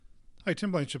Hi,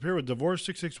 Tim Blanchard here with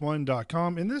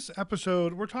Divorce661.com. In this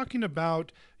episode, we're talking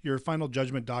about your final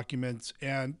judgment documents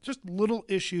and just little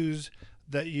issues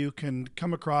that you can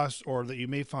come across or that you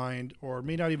may find or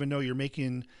may not even know you're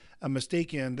making a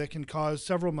mistake in that can cause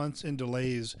several months in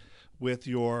delays with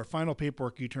your final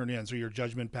paperwork you turn in. So your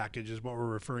judgment package is what we're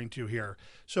referring to here.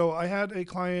 So I had a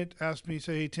client ask me,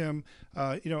 say, hey, Tim,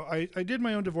 I did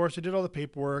my own divorce. I did all the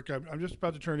paperwork. I'm just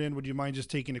about to turn in. Would you mind just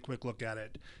taking a quick look at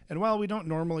it? And while we don't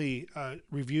normally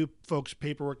review folks'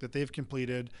 paperwork that they've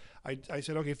completed, I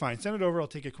said, okay, fine, send it over. I'll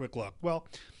take a quick look. Well,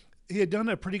 he had done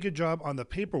a pretty good job on the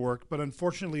paperwork, but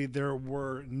unfortunately there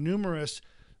were numerous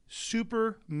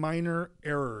super minor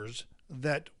errors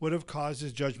that would have caused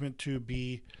his judgment to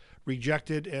be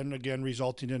rejected, and again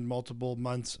resulting in multiple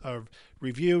months of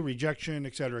review, rejection,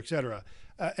 et cetera, et cetera.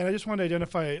 And I just want to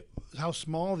identify how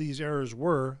small these errors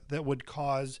were that would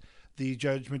cause the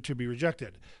judgment to be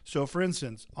rejected. So for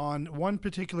instance, on one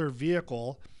particular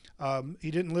vehicle,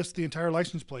 he didn't list the entire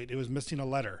license plate. It was missing a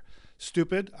letter.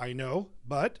 Stupid, I know,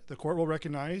 but the court will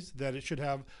recognize that it should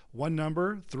have one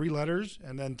number, three letters,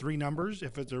 and then three numbers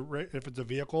if it's a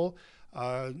vehicle.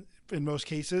 In most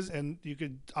cases, and you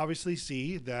could obviously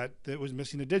see that it was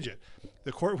missing a digit.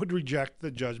 The court would reject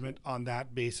the judgment on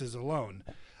that basis alone.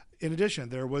 In addition,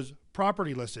 there was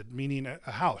property listed, meaning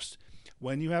a house.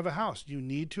 When you have a house, you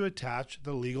need to attach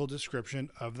the legal description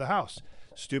of the house.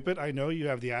 Stupid, I know you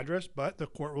have the address, but the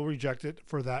court will reject it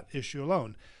for that issue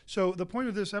alone. So the point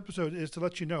of this episode is to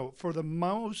let you know, for the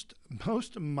most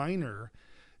minor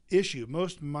issue,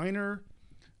 most minor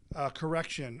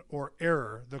correction or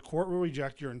error, the court will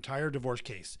reject your entire divorce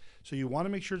case. So you want to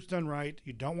make sure it's done right.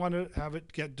 You don't want to have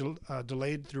it get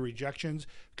delayed through rejections,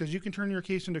 because you can turn your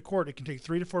case into court. It can take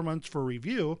 3 to 4 months for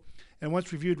review, and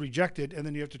once reviewed, rejected, and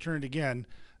then you have to turn it again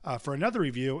for another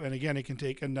review, and again, it can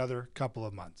take another couple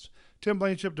of months. Tim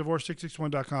Blanchard,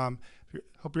 Divorce661.com.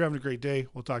 Hope you're having a great day.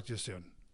 We'll talk to you soon.